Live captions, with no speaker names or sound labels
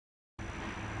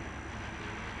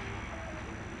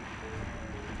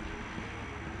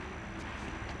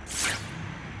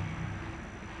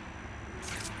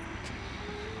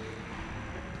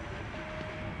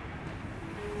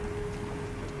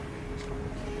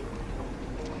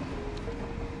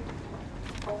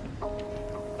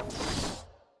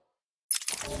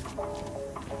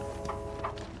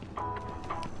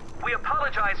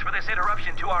for this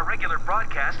interruption to our regular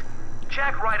broadcast.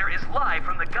 Jack Ryder is live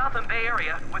from the Gotham Bay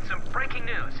area with some breaking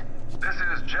news. This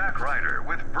is Jack Ryder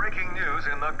with breaking news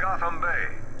in the Gotham Bay.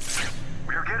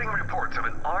 We are getting reports of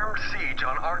an armed siege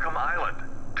on Arkham Island.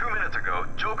 2 minutes ago,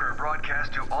 Joker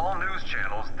broadcast to all news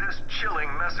channels this chilling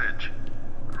message.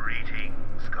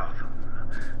 Greetings, Gotham.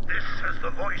 This is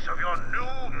the voice of your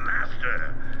new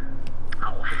master.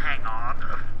 Oh, hang on.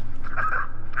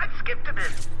 I skipped a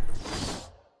bit.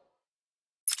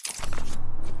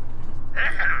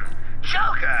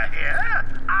 Joker here.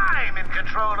 I'm in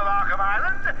control of Arkham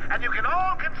Island, and you can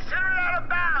all consider it out of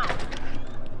bounds.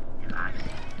 If I've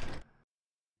seen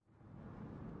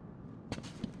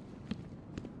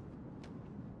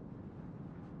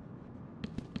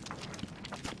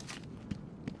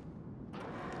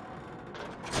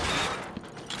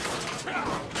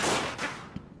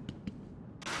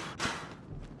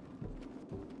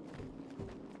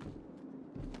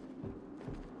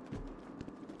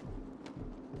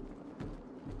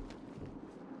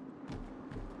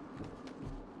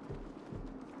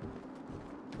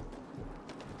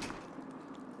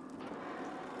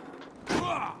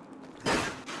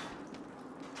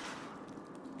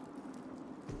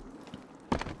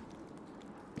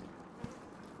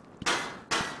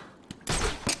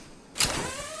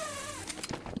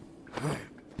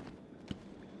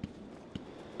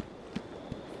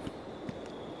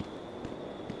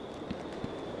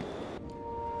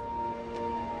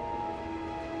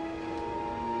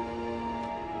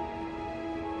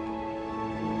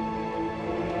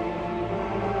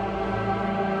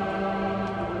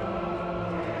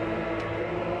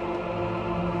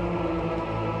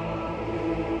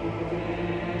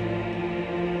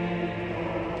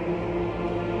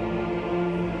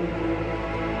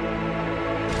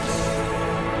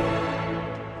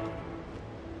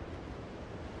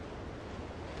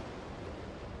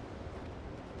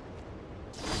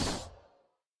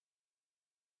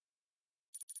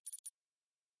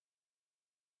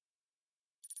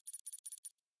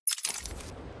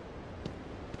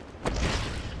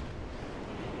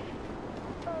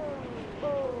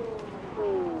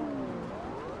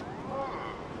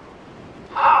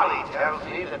tells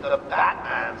me that the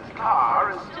Batman's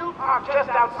car is still parked just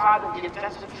outside of the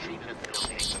intensive treatment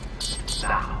building.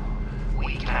 Now,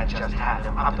 we can't just have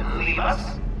him up and leave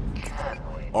us, can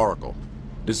we? Oracle,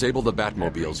 disable the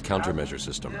Batmobile's countermeasure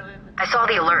system. I saw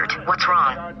the alert. What's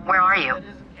wrong? Where are you?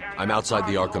 I'm outside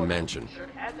the Arkham Mansion.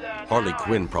 Harley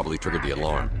Quinn probably triggered the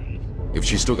alarm. If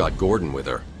she's still got Gordon with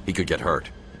her, he could get hurt.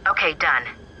 Okay, done.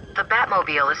 The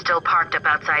Batmobile is still parked up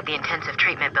outside the intensive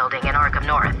treatment building in Arkham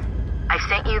North. I've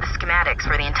sent you the schematics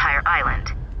for the entire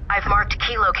island. I've marked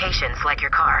key locations like your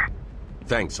car.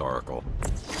 Thanks, Oracle.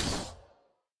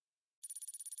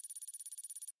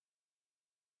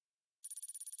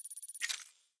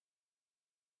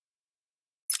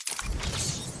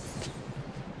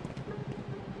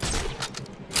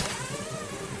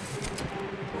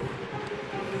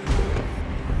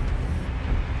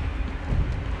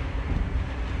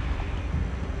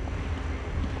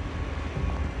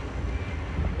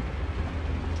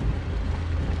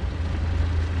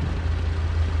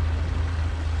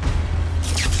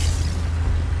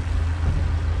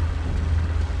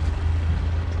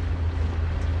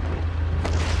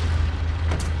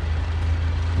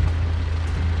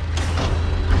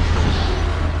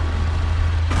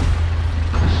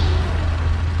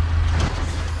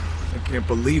 I can't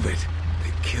believe it.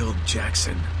 They killed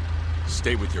Jackson.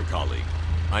 Stay with your colleague.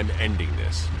 I'm ending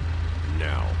this.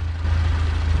 Now.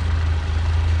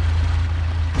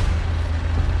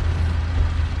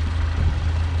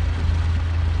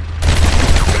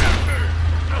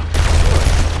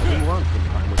 Didn't want some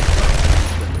time with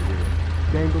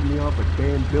the dangled me off a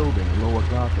damn building in Lower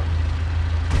Gotham.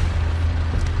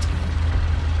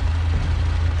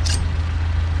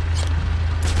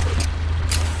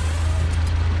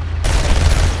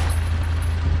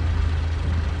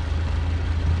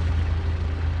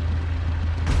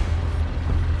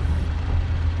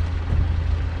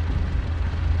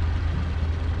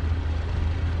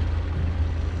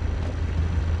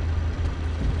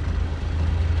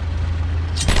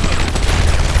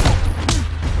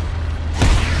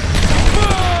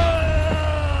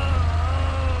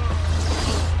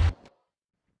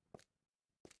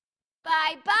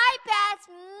 Bye-bye, Bats.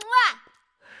 Mwah!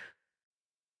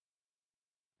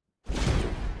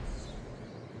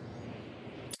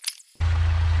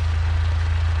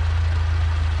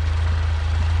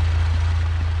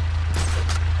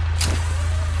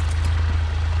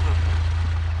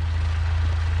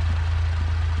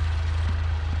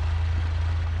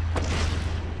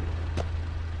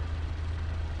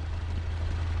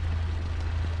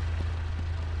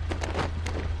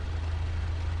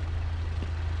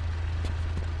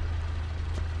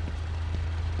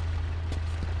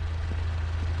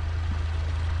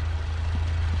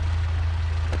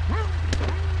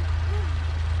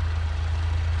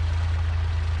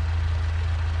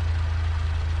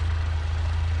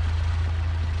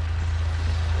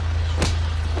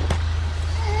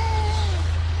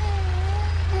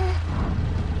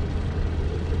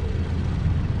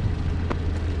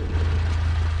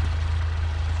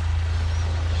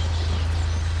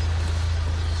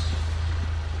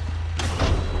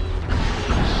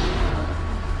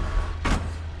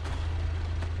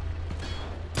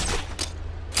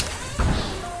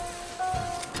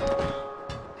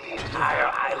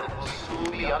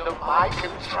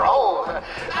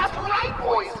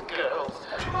 boys and girls.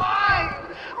 Mine!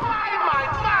 Mine!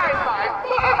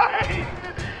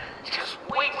 Just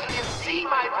wait till you see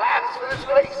my plans for this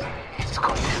place. It's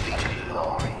going to be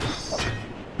glorious.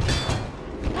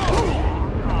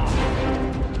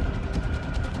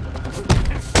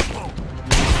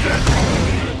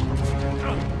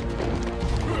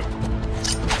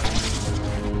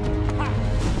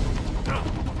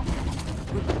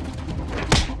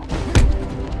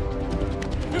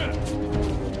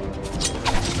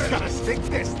 Gotta stick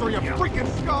this through your freaking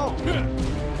skull!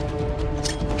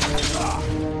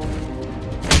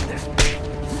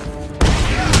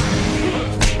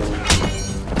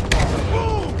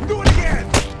 Boom! Do it again!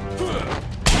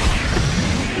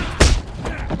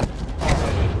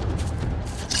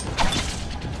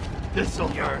 This'll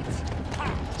hurt.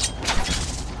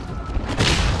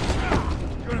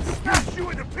 Gonna smash you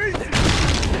into pieces!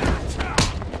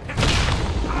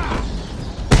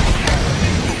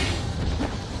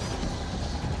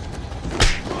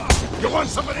 You want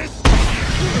some of this?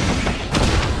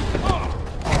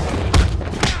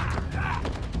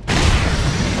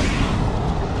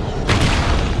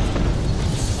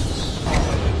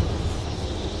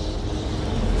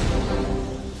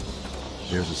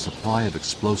 There's a supply of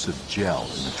explosive gel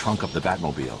in the trunk of the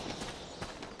Batmobile.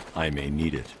 I may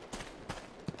need it.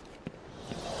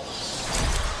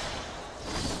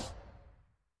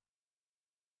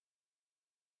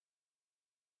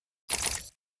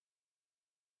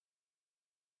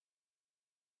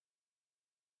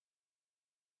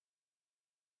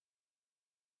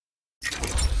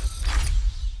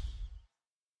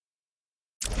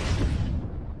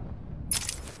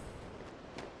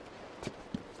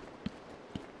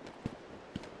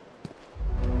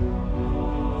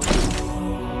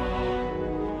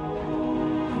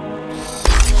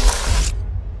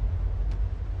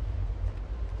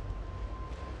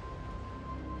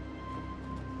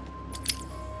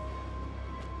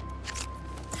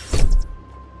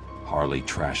 Harley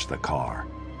trashed the car.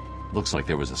 Looks like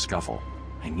there was a scuffle.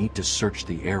 I need to search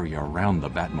the area around the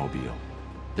Batmobile.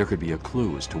 There could be a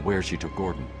clue as to where she took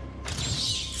Gordon.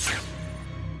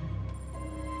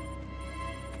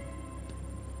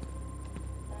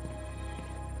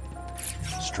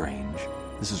 Strange.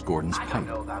 This is Gordon's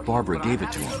pipe. Barbara gave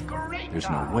it to him. There's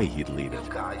no way he'd leave it.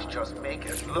 You guys just make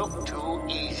it look too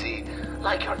easy.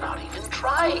 Like you're not even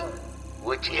trying.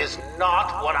 Which is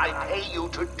not what I pay you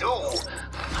to do.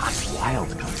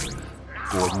 Wild country.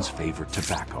 Gordon's favorite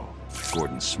tobacco.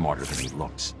 Gordon's smarter than he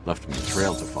looks. Left me a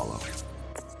trail to follow.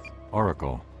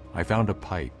 Oracle, I found a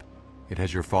pipe. It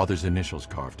has your father's initials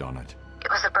carved on it.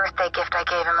 It was a birthday gift I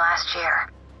gave him last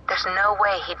year. There's no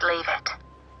way he'd leave it.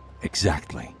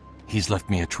 Exactly. He's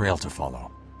left me a trail to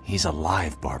follow. He's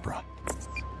alive, Barbara.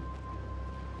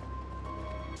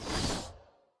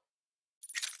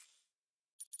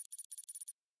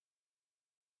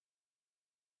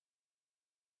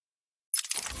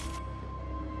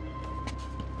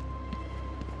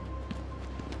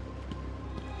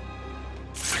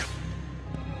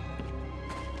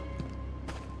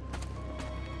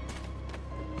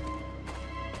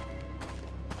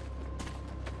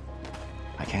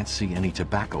 I can't see any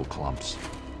tobacco clumps.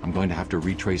 I'm going to have to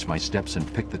retrace my steps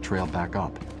and pick the trail back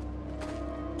up.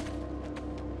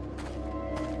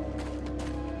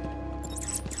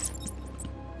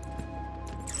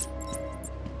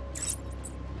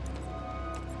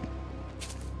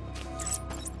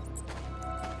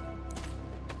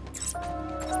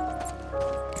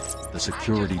 The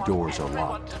security doors are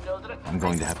locked. I'm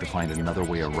going to have to find another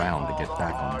way around to get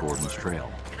back on Gordon's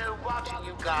trail. Watching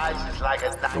you guys is like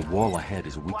a The wall ahead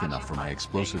is weak enough for my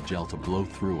explosive gel to blow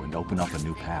through and open up a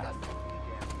new path.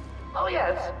 Oh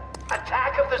yes,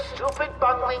 attack of the stupid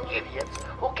bungling idiots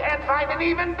who can't find an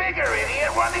even bigger idiot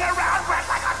running around like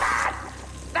a man.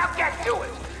 Now get to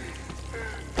it.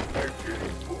 I'm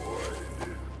getting bored.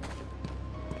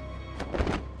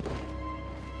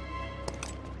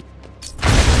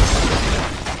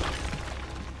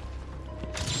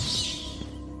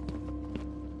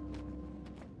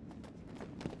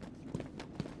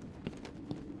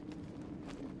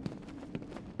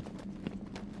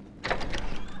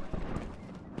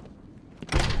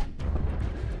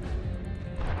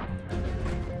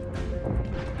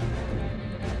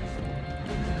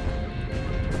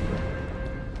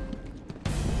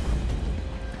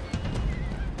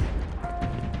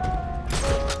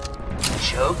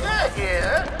 Joker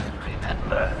here.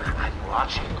 Remember, I'm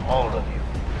watching all of you.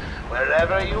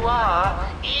 Wherever you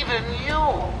are, even you.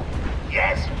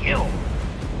 Yes, you.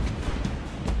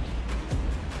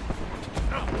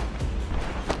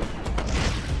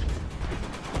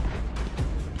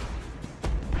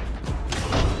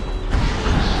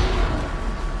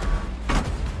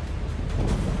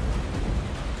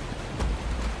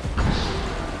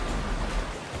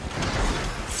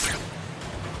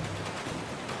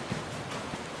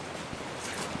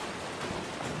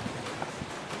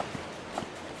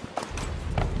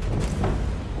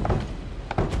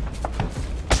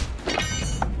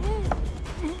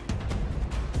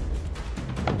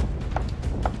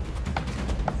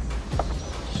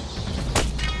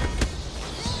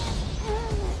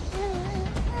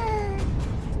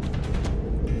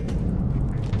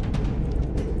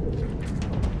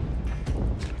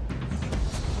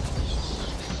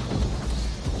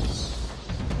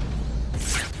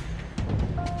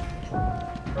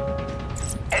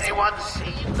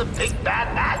 big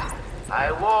bad bat.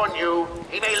 I warn you,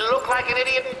 he may look like an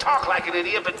idiot and talk like an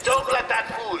idiot, but don't let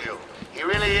that fool you. He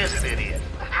really is an idiot.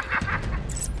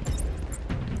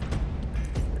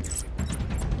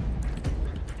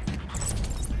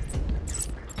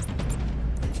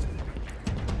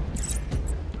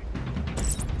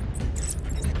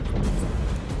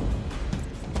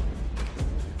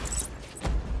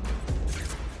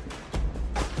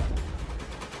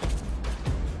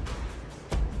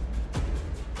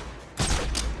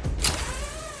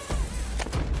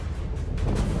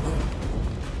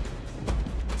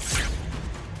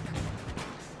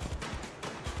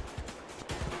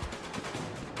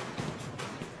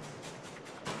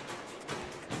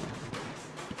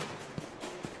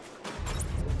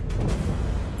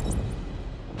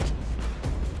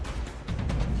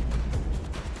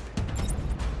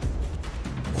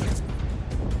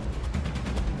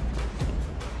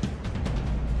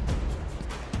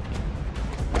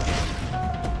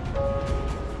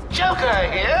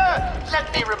 Joker here!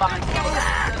 Let me remind you,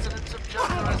 residents of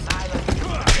Joker Asylum,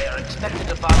 they are expected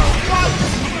to follow rights.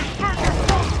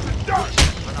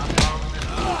 But not long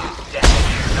as is death.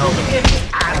 No ifs,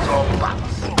 ands, or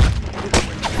buts.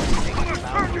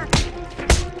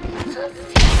 It's a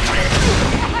secret.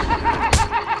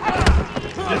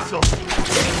 This'll...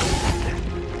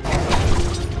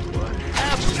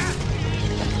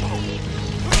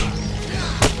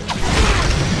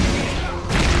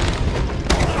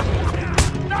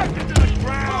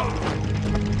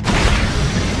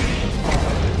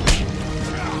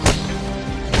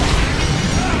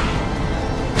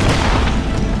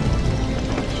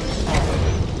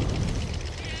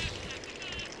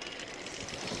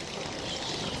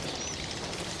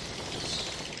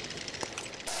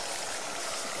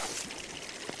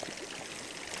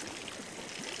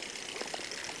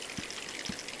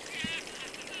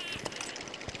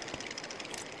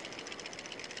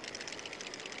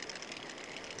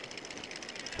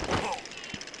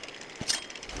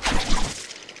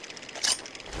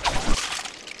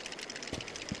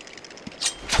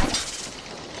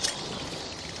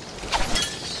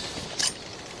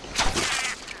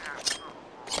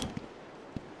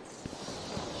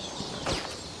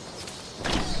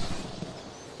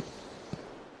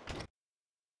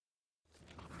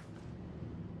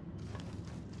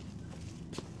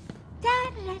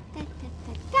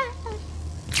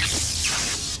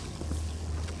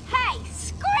 Hey,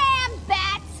 scram,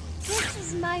 bats! This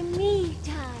is my me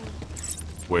time.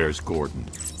 Where's Gordon?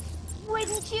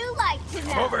 Wouldn't you like to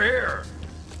know? Over here!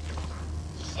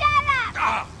 Shut up!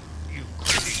 Ah! You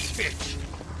crazy bitch!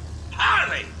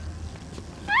 Harley!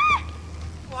 Ah!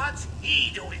 What's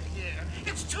he doing here?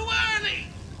 It's too early!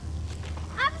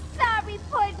 I'm sorry,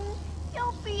 Puddin'.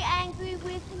 Don't be angry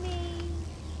with me.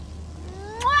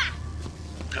 Mwah!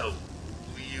 Oh,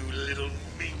 you little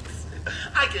minx.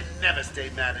 I can never stay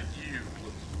mad at you.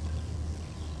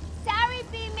 Sorry,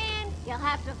 B-Man. You'll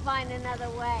have to find another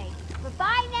way.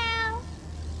 Bye-bye now.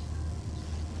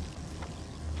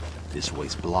 This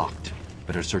way's blocked.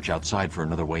 Better search outside for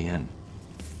another way in.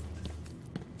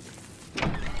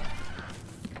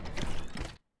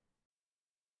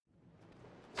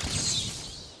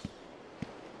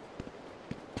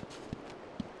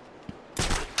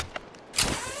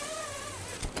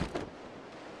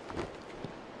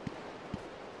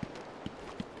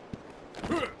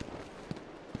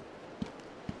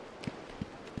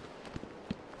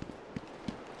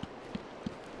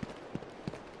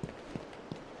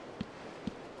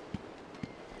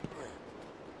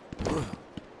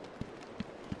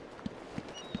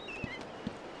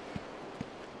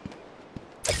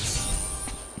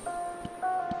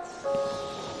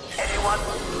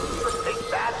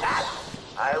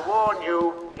 I warn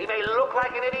you, he may look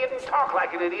like an idiot and talk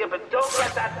like an idiot, but don't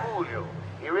let that fool you.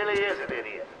 He really is an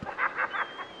idiot.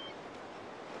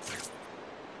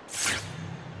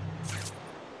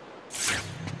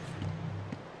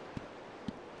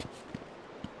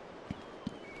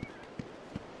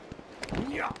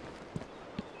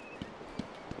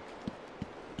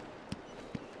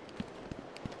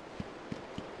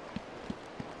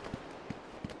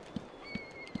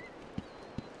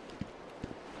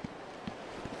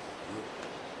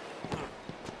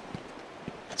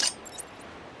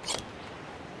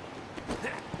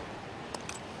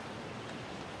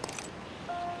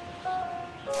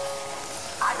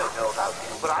 I don't know about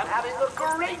you, but I'm having a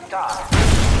great time.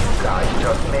 You guys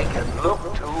just make it look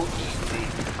too easy.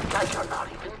 Like you're not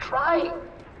even trying.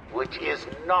 Which is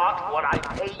not what I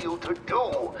pay you to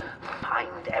do.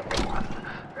 Find everyone.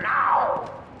 Now!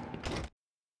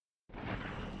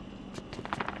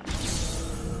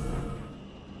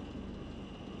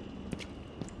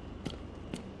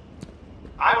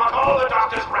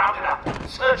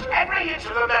 Search every inch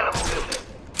of the medical building.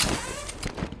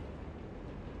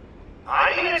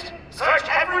 I mean it. Search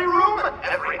every room,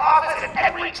 every office, and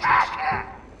every trash can.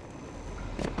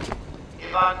 If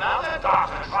another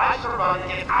doctor tries to run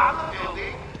in out of the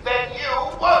building, then you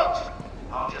won't.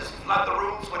 I'll just flood the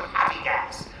rooms with happy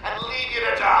gas and leave you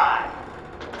to die.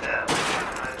 I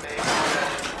may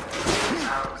that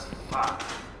sounds fun.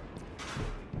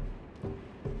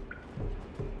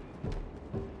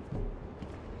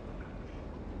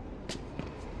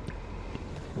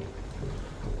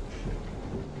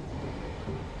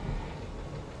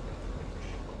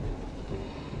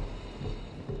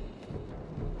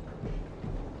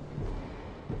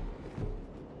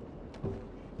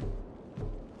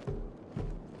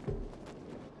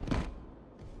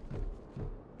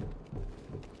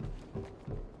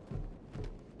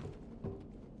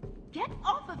 Get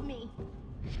off of me!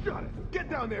 Shut it! Get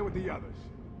down there with the others!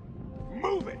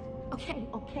 Move it!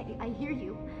 Okay, I hear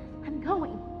you. I'm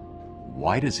going.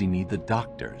 Why does he need the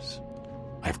doctors?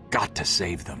 I've got to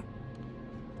save them.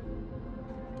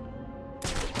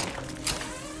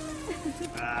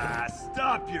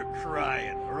 Stop your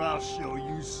crying, or I'll show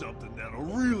you something that'll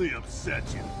really upset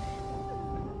you.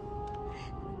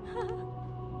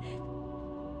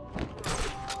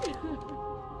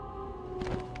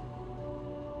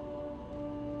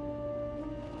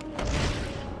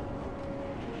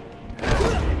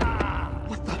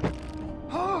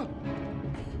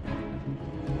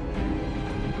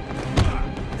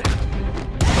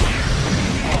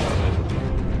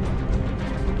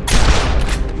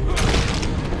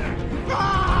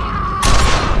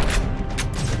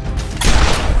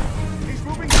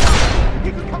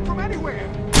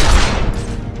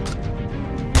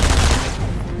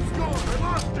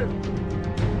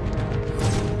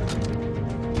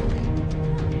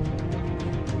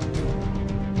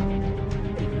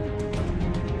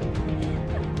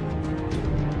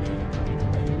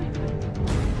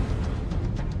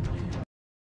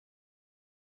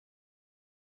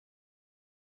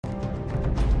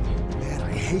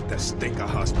 I hate the stink of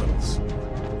hospitals.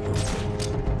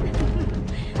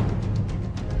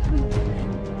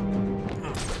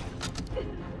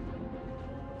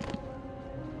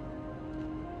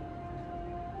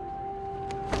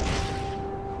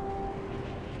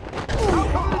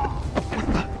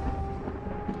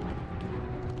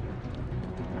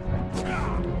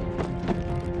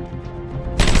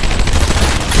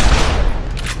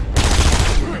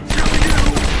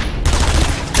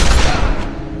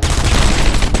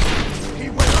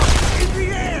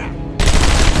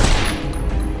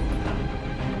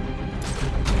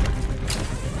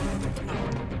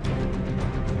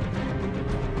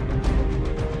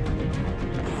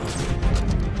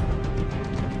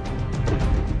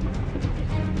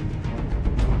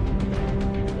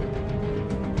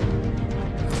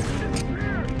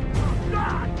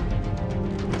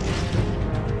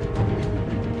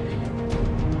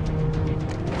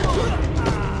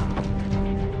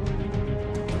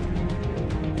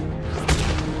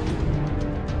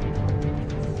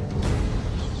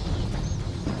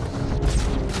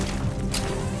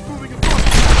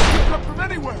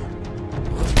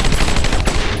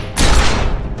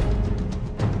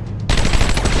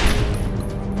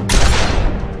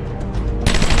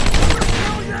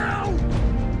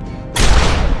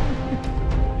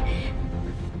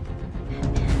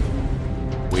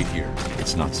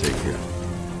 It's not safe here.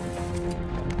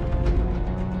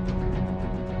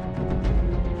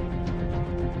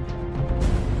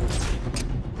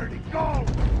 Where'd he go?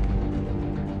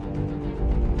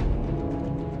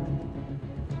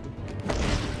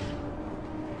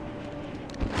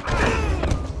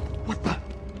 What the?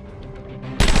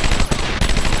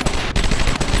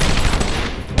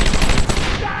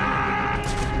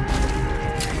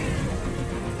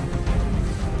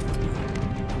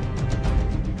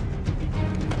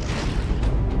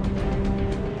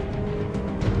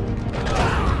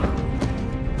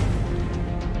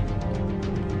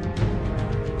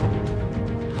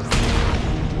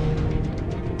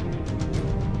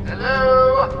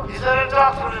 Hello? Is there a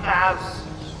doctor in the house?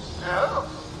 No?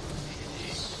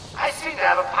 I seem to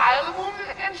have a pile of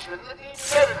wounded henchmen that need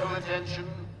medical attention.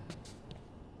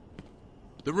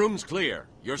 The room's clear.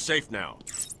 You're safe now.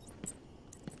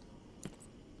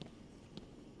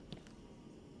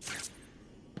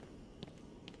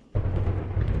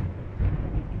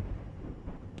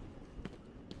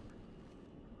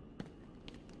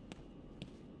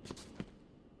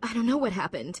 I don't know what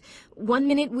happened. One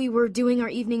minute we were doing our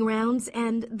evening rounds,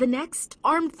 and the next,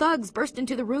 armed thugs burst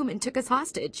into the room and took us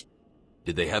hostage.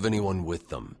 Did they have anyone with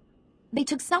them? They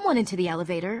took someone into the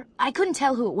elevator. I couldn't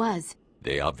tell who it was.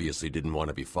 They obviously didn't want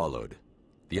to be followed.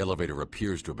 The elevator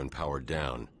appears to have been powered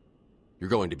down. You're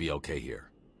going to be okay here.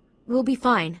 We'll be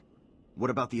fine. What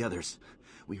about the others?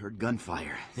 We heard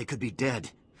gunfire. They could be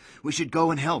dead. We should go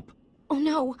and help. Oh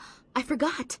no, I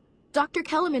forgot. Dr.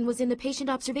 Kellerman was in the patient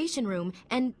observation room,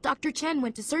 and Dr. Chen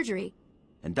went to surgery.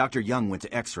 And Dr. Young went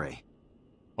to X-ray.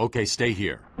 Okay, stay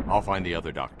here. I'll find the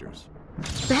other doctors.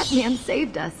 Batman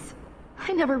saved us.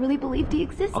 I never really believed he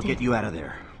existed. I'll get you out of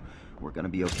there. We're gonna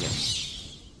be okay.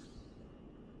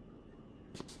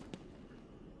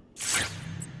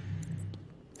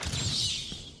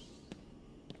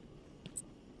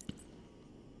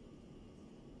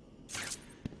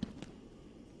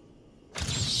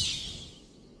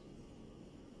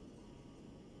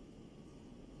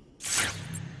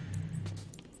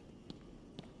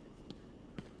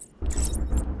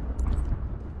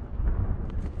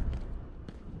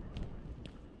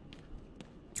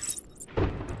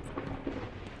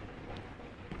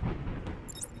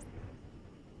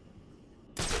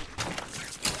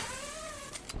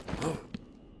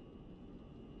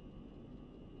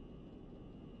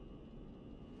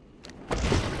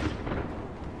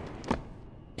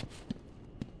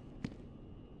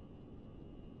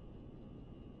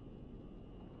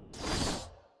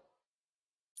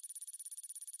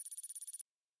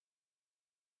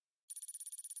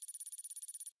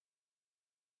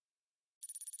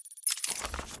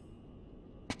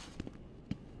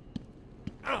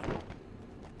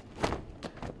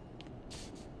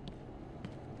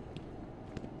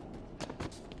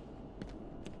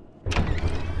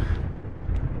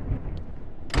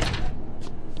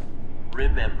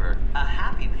 Remember, a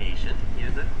happy patient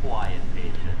is a quiet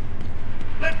patient.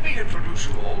 Let me introduce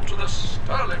you all to the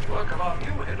sterling work of our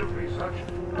new head of research,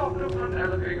 Dr.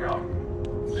 Penelope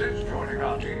Young. Since joining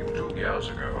our team 2 years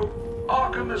ago,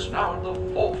 Arkham is now at the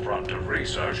forefront of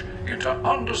research into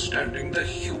understanding the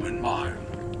human mind.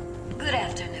 Good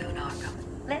afternoon, Arkham.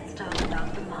 Let's talk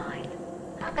about the mind.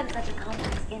 How can such a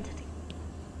complex entity...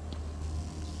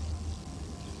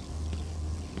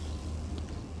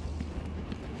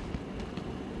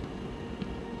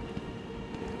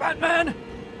 Batman!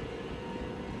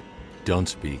 Don't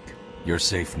speak. You're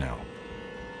safe now.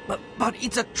 But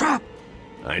it's a trap!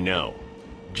 I know.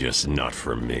 Just not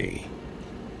for me.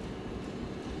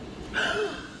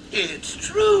 It's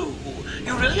true!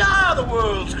 You really are the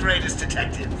world's greatest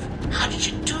detective! How did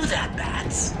you do that,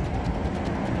 Bats?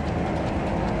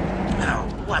 Oh,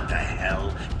 what the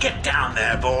hell? Get down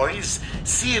there, boys!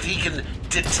 See if he can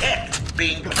detect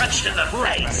being punched in the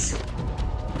face!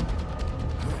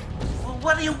 Well,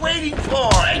 what are you waiting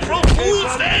for? April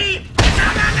Fool's Day?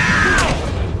 Now!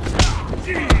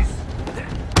 Jeez!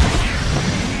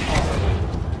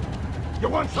 You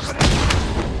want something else?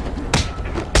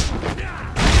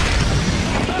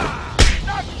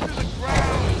 Knock you to the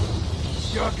ground!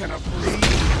 You're gonna bleed,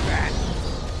 Bat!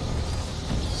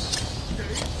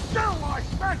 Stay still while I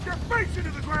smash your face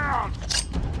into the ground!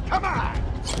 Come on!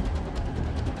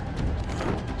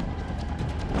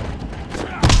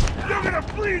 You're gonna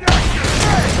bleed out your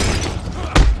face!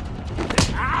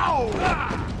 Ow!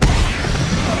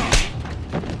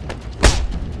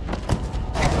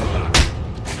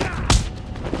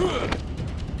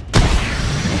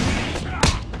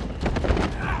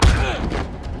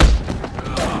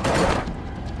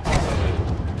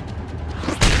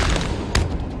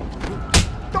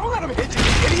 Don't let him hit you, you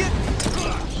idiot!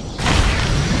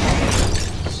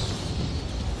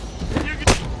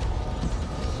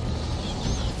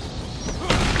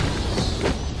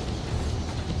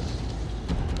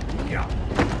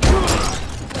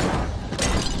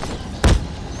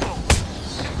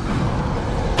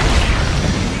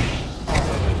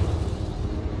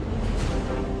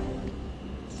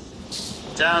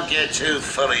 Don't get too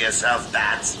full of yourself,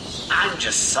 Bats. I'm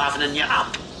just softening you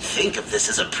up. Think of this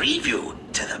as a preview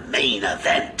to the main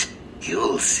event.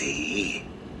 You'll see.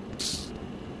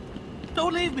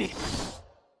 Don't leave me!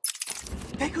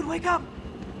 They could wake up!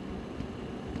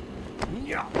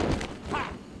 Yeah.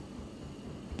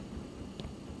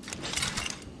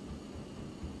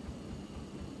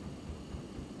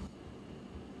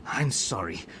 I'm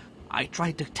sorry. I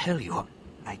tried to tell you.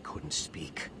 I couldn't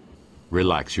speak.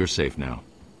 Relax, you're safe now.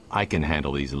 I can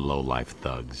handle these low-life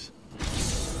thugs.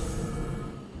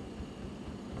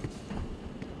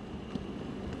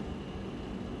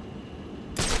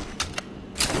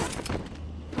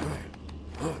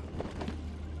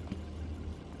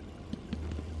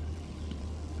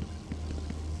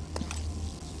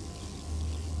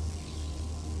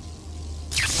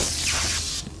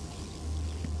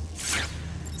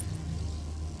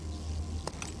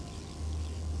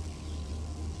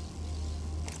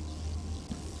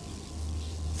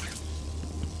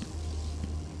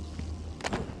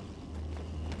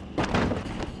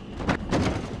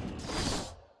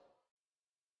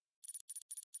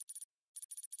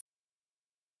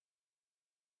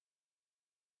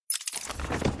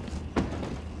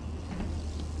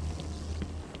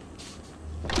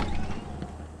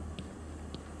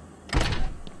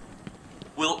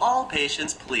 Will all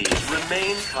patients please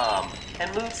remain calm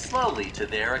and move slowly to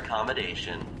their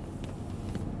accommodation?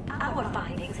 Our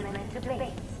findings led to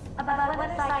debates about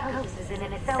whether psychosis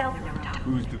in itself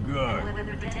Who's the guard?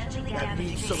 whether potentially That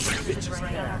means some of the damaging bitches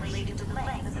brain are now. related to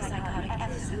length of psychotic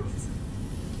episodes.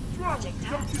 Project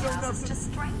Don't you know allows us nothing? to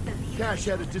strengthen the Cash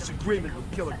had a disagreement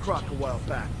with Killer Croc a while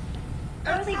back.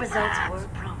 early results were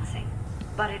promising,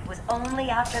 but it was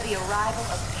only after the arrival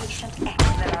of Patient X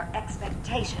that our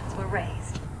expectations were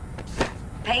raised.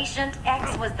 Patient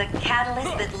X was the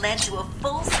catalyst that led to a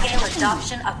full-scale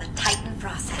adoption of the Titan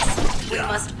process. We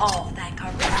must all thank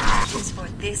our researchers for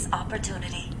this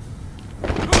opportunity.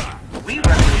 We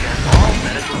represent all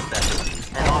medical specialties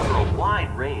and offer a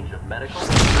wide range of medical,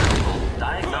 surgical,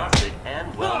 diagnostic,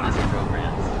 and wellness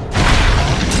programs.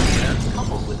 All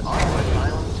coupled with Arkham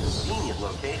Asylum's convenient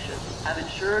location, have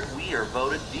ensured we are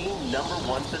voted the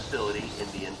 #1 facility in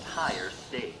the entire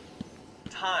state.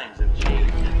 Times have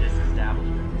changed in this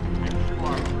establishment, and through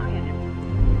our pioneer...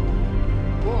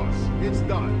 Boss, it's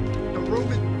done. The room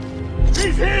is...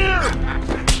 He's here!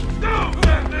 No! Get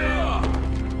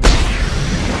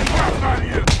out of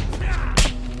here!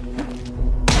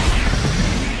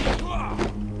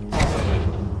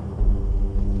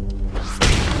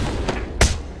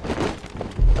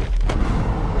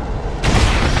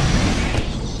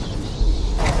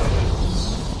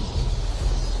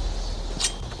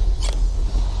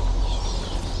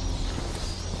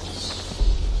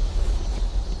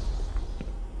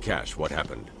 Cash, what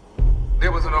happened?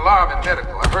 There was an alarm in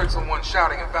medical. I heard someone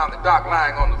shouting and found the doc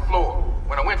lying on the floor.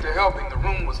 When I went to help him, the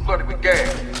room was flooded with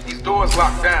gas. These doors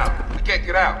locked down. We can't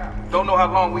get out. Don't know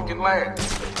how long we can last.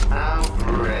 How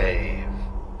brave.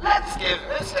 Let's give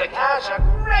Mr. Cash a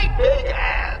great big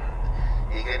hand.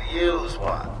 He could use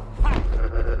one.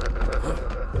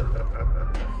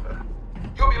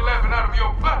 You'll be laughing out of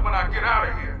your butt when I get out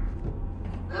of here.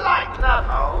 Like enough,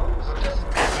 Holmes. So just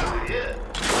mess with it.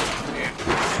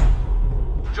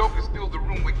 Joker filled the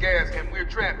room with gas and we're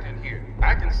trapped in here.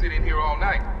 I can sit in here all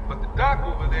night, but the doc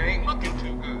over there ain't looking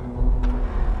too good.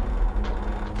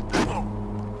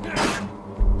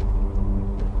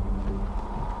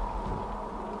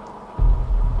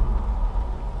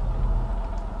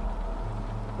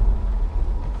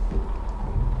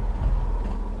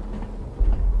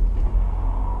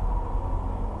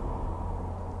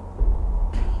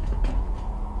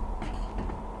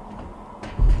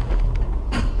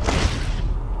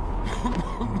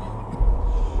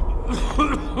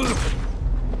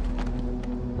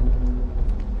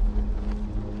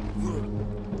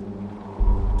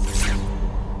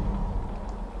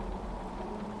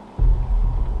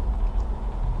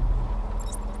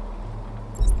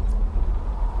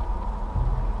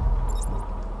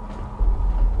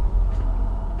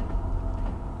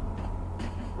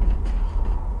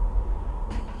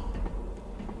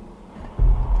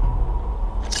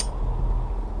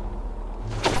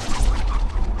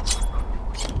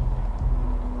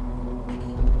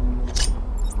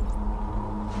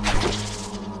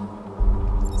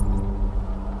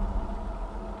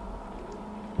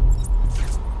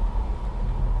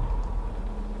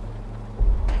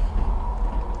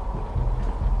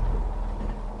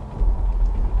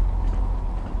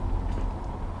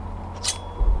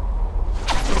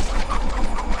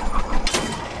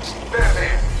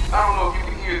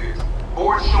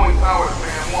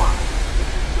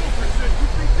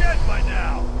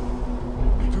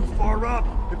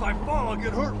 If I fall, I'll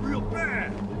get hurt real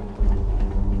bad.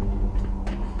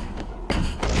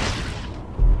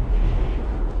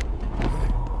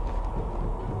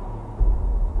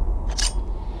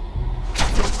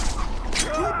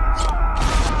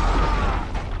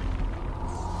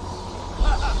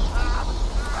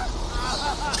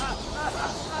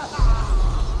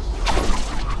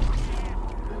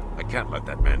 I can't let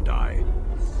that man die.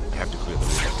 I have to clear the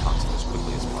room of toxin as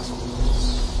quickly as possible.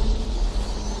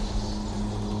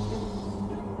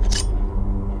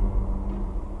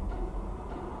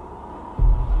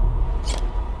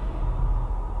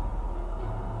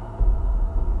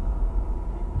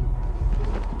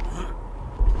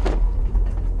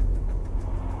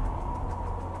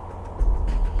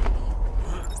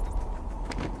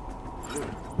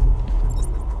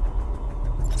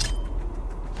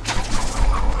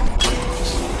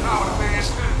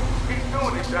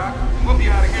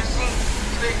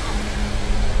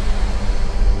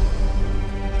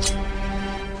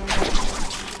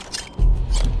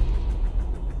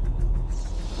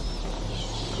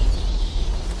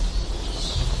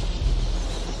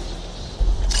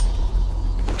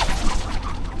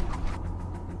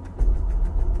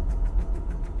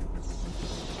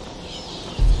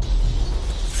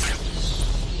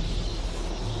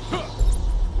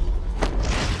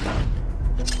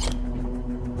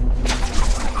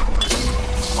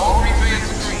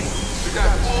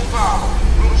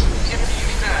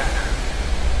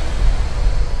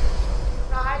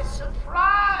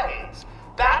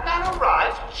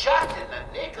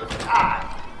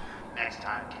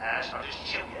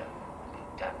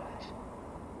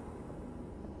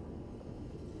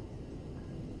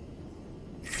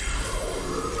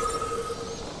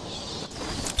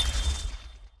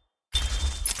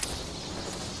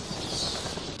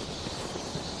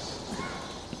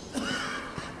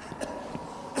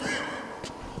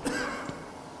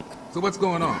 So what's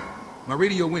going on? My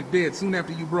radio went dead soon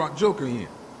after you brought Joker in.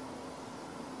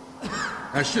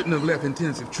 I shouldn't have left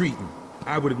intensive treatment.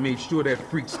 I would have made sure that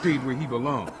freak stayed where he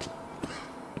belonged.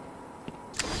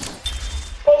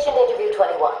 Patient interview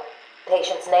 21.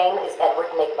 Patient's name is Edward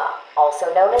Nigma,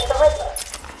 also known as the Riddler.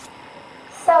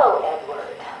 So,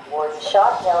 Edward, Warden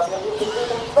Sharp tells me you've been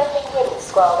leaving threatening riddles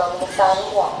scrawled on the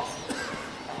asylum walls.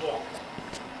 Again.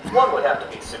 One would have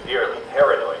to be severely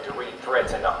paranoid to read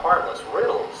threats into harmless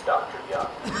riddles, Dr. Young.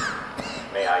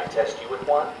 May I test you with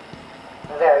one?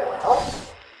 Very well.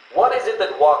 What is it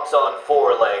that walks on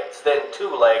 4 legs, then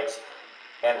 2 legs,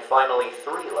 and finally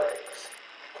 3 legs?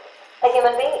 A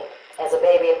human being. As a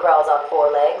baby, it crawls on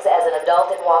 4 legs. As an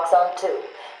adult, it walks on 2.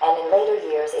 And in later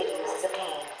years, it uses a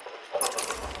cane.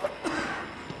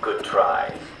 Good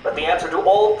try. But the answer to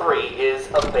all 3 is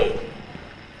a baby.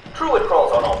 True, it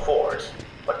crawls on all 4s,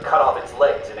 but cut off its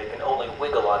legs and it can only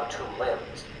wiggle on 2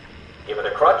 limbs. Give it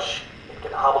a crutch, it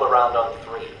can hobble around on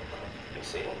 3. You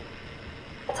see?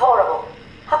 It's horrible.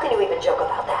 How can you even joke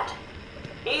about that?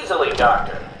 Easily,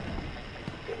 Doctor.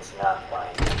 It's not my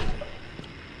duty.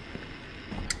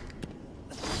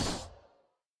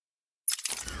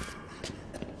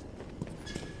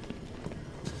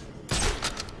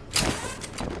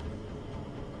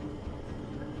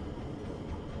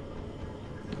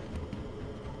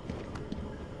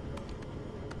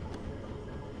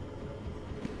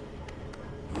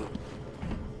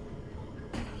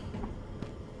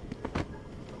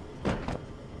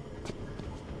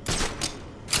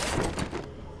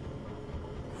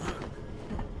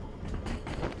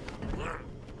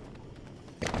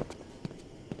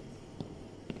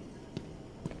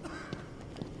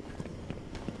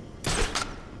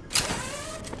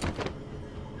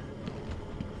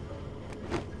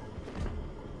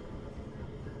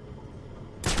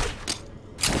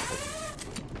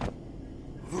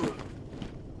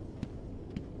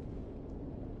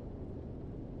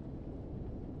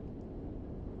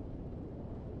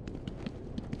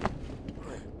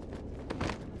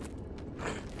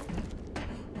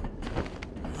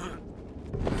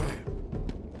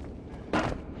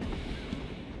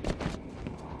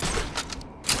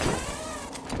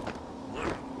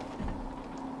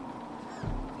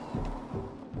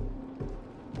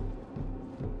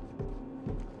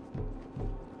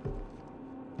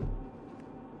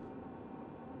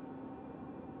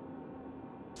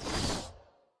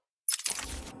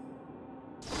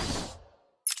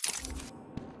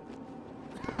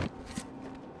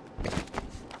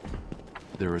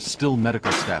 There is still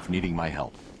medical staff needing my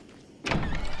help.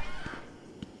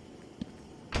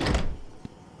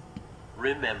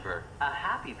 Remember, a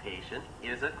happy patient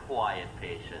is a quiet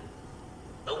patient.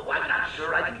 Oh, I'm not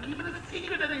sure I can keep it a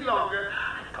secret any longer.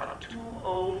 I've got 2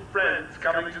 old friends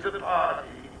coming to the party.